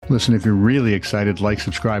Listen, if you're really excited, like,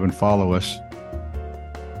 subscribe, and follow us.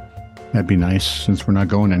 That'd be nice since we're not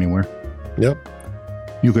going anywhere. Yep.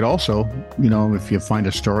 You could also, if you find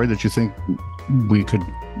a story that you think we could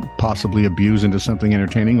possibly abuse into something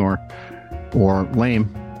entertaining or lame,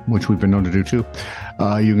 which we've been known to do too,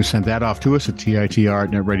 you can send that off to us at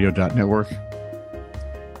titr@netradio.network.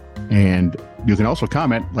 And you can also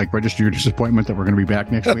comment, like register your disappointment that we're going to be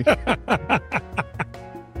back next week.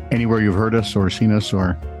 Anywhere you've heard us or seen us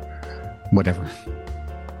or whatever.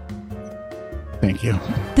 Thank you.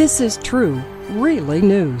 This is True, Really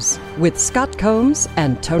News with Scott Combs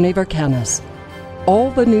and Tony Vercanis. All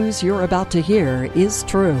the news you're about to hear is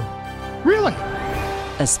true. Really?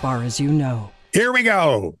 As far as you know. Here we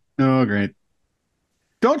go. Oh, great.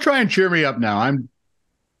 Don't try and cheer me up now. I'm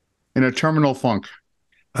in a terminal funk.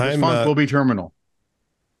 This funk will be terminal.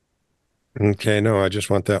 Okay, no, I just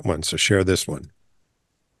want that one, so share this one.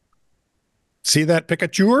 See that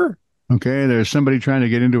Pikachu? Okay, there's somebody trying to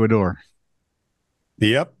get into a door.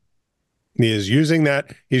 Yep. He is using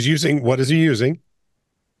that. He's using, what is he using?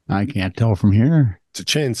 I can't tell from here. It's a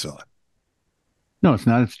chainsaw. No, it's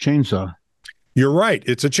not. It's a chainsaw. You're right.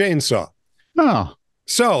 It's a chainsaw. Oh.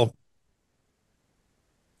 So,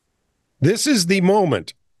 this is the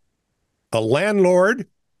moment a landlord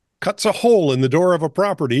cuts a hole in the door of a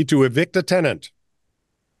property to evict a tenant.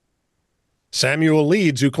 Samuel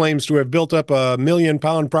Leeds, who claims to have built up a £1 million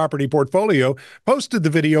property portfolio, posted the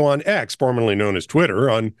video on X, formerly known as Twitter,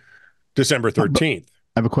 on December 13th. I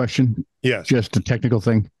have a question. Yes. Just a technical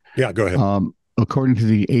thing. Yeah, go ahead. According to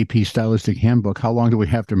the AP Stylistic Handbook, how long do we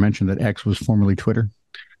have to mention that X was formerly Twitter?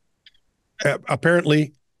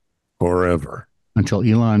 Apparently, forever. Until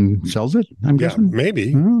Elon sells it, I'm guessing? Yeah,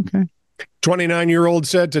 maybe. Oh, okay. 29-year-old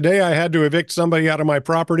said, today I had to evict somebody out of my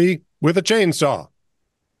property with a chainsaw.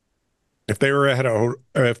 If they were at a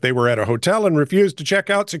hotel and refused to check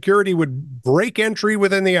out, security would break entry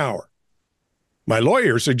within the hour. My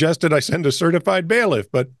lawyer suggested I send a certified bailiff,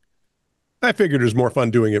 but I figured it was more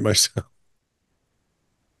fun doing it myself.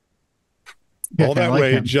 Yeah, all that like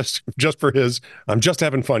way, him. just for his, I'm just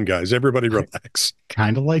having fun, guys. Everybody relax.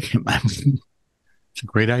 Kind of like him. It's a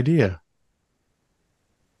great idea.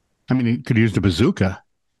 I mean, he could have used a bazooka.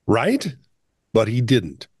 Right? But he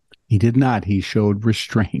didn't. He did not. He showed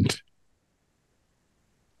restraint.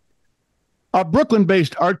 A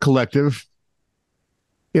Brooklyn-based art collective.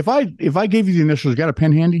 If I gave you the initials, you got a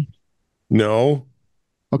pen handy? No.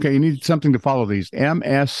 Okay, you need something to follow these.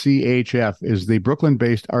 MSCHF is the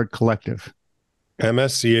Brooklyn-based art collective.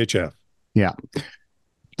 MSCHF. Yeah.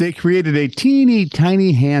 They created a teeny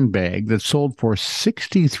tiny handbag that sold for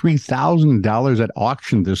 $63,000 at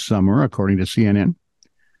auction this summer, according to CNN.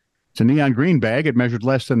 It's a neon green bag. It measured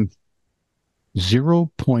less than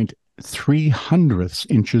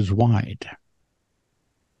 0.3 inches wide.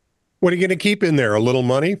 What are you going to keep in there? A little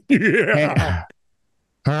money? Yeah.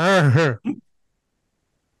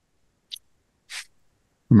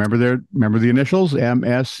 Remember the initials?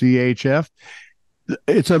 MSCHF.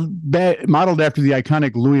 It's a bag modeled after the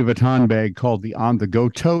iconic Louis Vuitton bag called the On the Go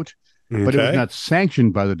Tote, but it was not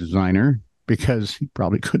sanctioned by the designer because he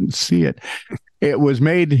probably couldn't see it. It was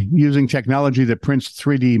made using technology that prints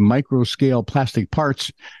 3D micro-scale plastic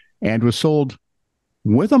parts and was sold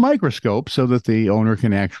with a microscope so that the owner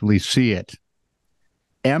can actually see it.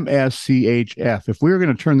 MSCHF. If we were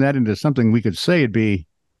going to turn that into something we could say, it'd be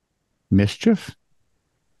mischief.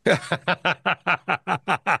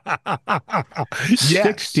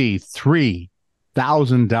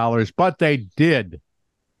 $63,000, but they did.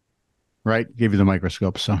 Right? Give you the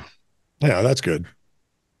microscope, so. Yeah, that's good.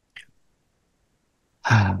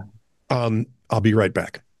 I'll be right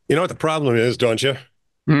back. You know what the problem is, don't you?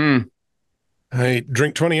 I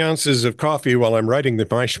drink 20 ounces of coffee while I'm writing my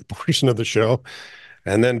portion of the show.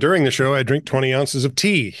 And then during the show, I drink 20 ounces of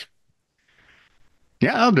tea.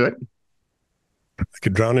 Yeah, I'll do it. I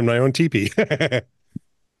could drown in my own teepee.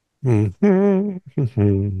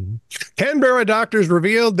 Canberra doctors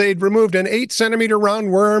revealed they'd removed an 8-centimeter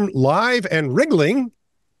roundworm live and wriggling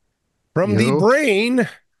from the brain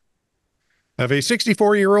of a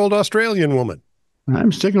 64-year-old Australian woman.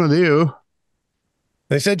 I'm sticking with you.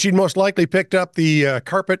 They said she'd most likely picked up the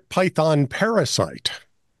carpet python parasite.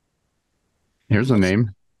 Here's a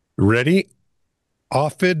name. Ready?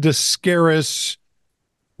 Ophidoscaris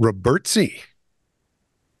robertsi.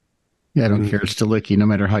 Yeah, I don't care. It's still icky, no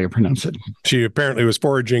matter how you pronounce it. She apparently was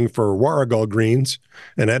foraging for warrigal greens,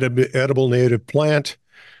 an edible native plant,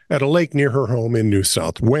 at a lake near her home in New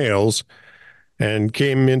South Wales, and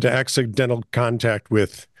came into accidental contact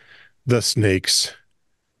with the snakes.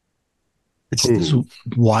 This is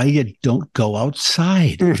why you don't go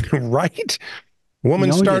outside. Right?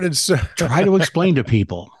 Woman started try to explain to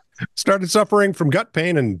people. Started suffering from gut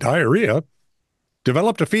pain and diarrhea,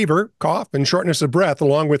 developed a fever, cough, and shortness of breath,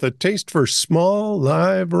 along with a taste for small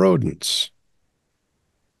live rodents.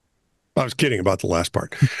 I was kidding about the last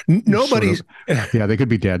part. Nobody's yeah, they could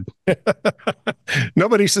be dead.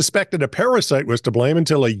 Nobody suspected a parasite was to blame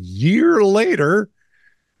until a year later,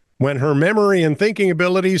 when her memory and thinking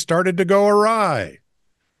abilities started to go awry.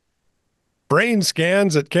 Brain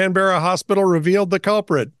scans at Canberra Hospital revealed the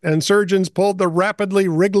culprit, and surgeons pulled the rapidly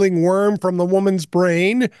wriggling worm from the woman's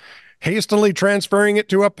brain, hastily transferring it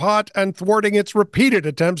to a pot and thwarting its repeated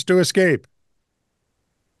attempts to escape.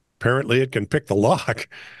 Apparently, it can pick the lock.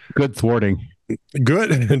 Good thwarting.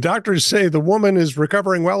 Good. Doctors say the woman is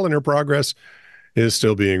recovering well and her progress is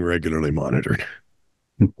still being regularly monitored.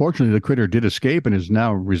 Unfortunately, the critter did escape and is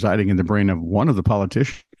now residing in the brain of one of the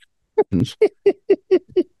politicians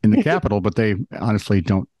in the Capitol, but they honestly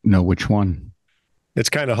don't know which one. It's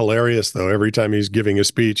kind of hilarious, though. Every time he's giving a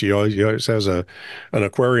speech, he always has an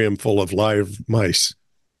aquarium full of live mice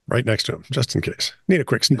right next to him, just in case. Need a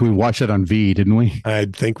quick snap. We watched that on V, didn't we? I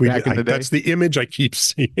think we did. That's the image I keep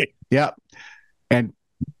seeing. Yeah. And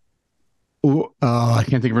I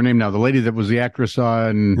can't think of her name now. The lady that was the actress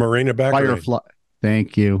on Morena Baccarin. Firefly.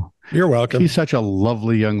 Thank you. You're welcome. She's such a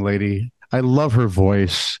lovely young lady. I love her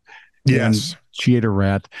voice. Yes. And she ate a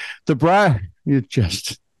rat. The bride, it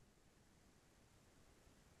just...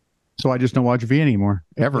 So I just don't watch V anymore,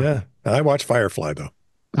 ever. Yeah. I watch Firefly, though.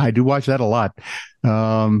 I do watch that a lot.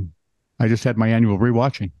 I just had my annual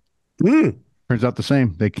rewatching. Turns out the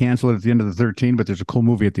same. They cancel it at the end of the 13, but there's a cool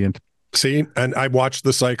movie at the end. See, and I watch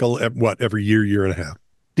the cycle at every year and a half.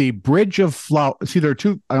 The Bridge of Flowers. See, there are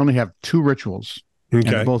two. I only have two rituals. Okay.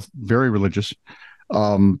 And they're both very religious.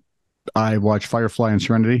 I watch Firefly and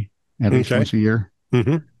Serenity at least once a year.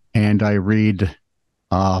 Mm-hmm. And I read, it's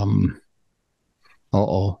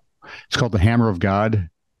called The Hammer of God.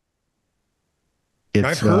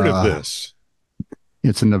 I've heard of this.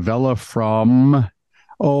 It's a novella from,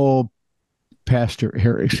 Pastor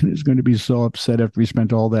Erickson is going to be so upset after we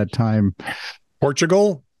spent all that time.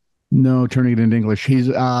 Portugal? No, turning it into English. He's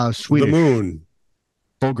Swedish. The Moon.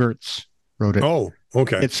 Bogertz wrote it. Oh,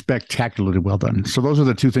 okay. It's spectacularly well done. So those are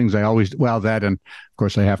the two things I always, that, and of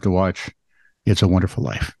course I have to watch It's a Wonderful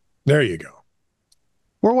Life. There you go.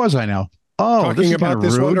 Where was I now? Talking about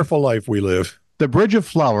this wonderful life we live. The Bridge of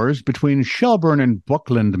Flowers between Shelburne and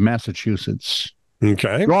Buckland, Massachusetts.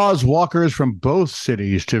 Okay. Draws walkers from both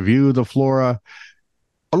cities to view the flora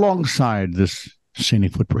alongside this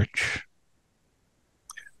scenic footbridge.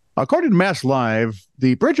 According to Mass Live,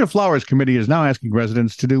 the Bridge of Flowers Committee is now asking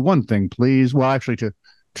residents to do one thing, please. Well, actually, to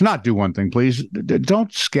not do one thing, please.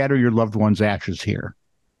 Don't scatter your loved one's ashes here.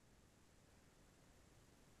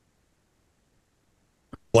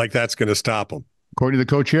 Like that's going to stop them. According to the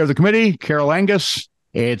co-chair of the committee, Carol Angus,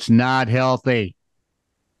 it's not healthy.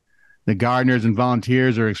 The gardeners and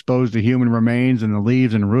volunteers are exposed to human remains, and the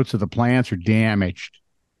leaves and roots of the plants are damaged.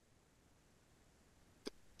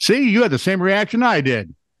 See, you had the same reaction I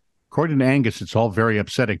did. According to Angus, it's all very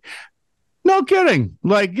upsetting. No kidding.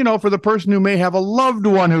 Like, for the person who may have a loved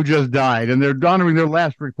one who just died, and they're honoring their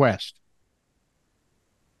last request.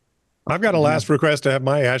 I've got a last request to have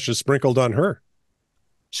my ashes sprinkled on her.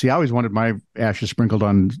 See, I always wanted my ashes sprinkled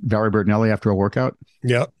on Valerie Bertinelli after a workout.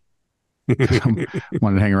 Yep.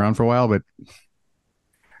 Wanted to hang around for a while, but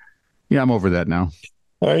yeah, I'm over that now.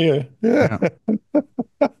 Are you? Yeah.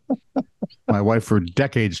 My wife for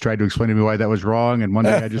decades tried to explain to me why that was wrong, and one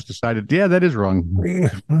day I just decided, yeah, that is wrong.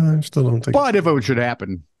 I still don't think. But if it should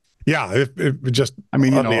happen, yeah, if it just, I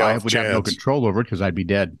would have no control over it because I'd be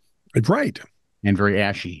dead. Right. And very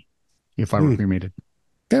ashy if I were cremated.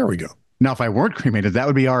 There we go. Now, if I weren't cremated, that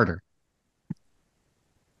would be harder.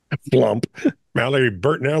 Flump. Valerie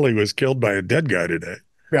Bertinelli was killed by a dead guy today.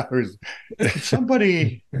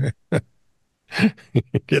 Somebody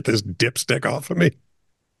get this dipstick off of me.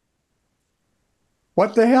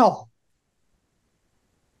 What the hell?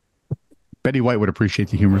 Betty White would appreciate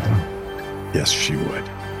the humor, though. Yes, she would.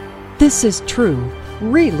 This is true,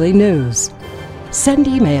 really news. Send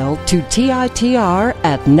email to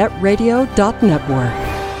TITR@netradio.network.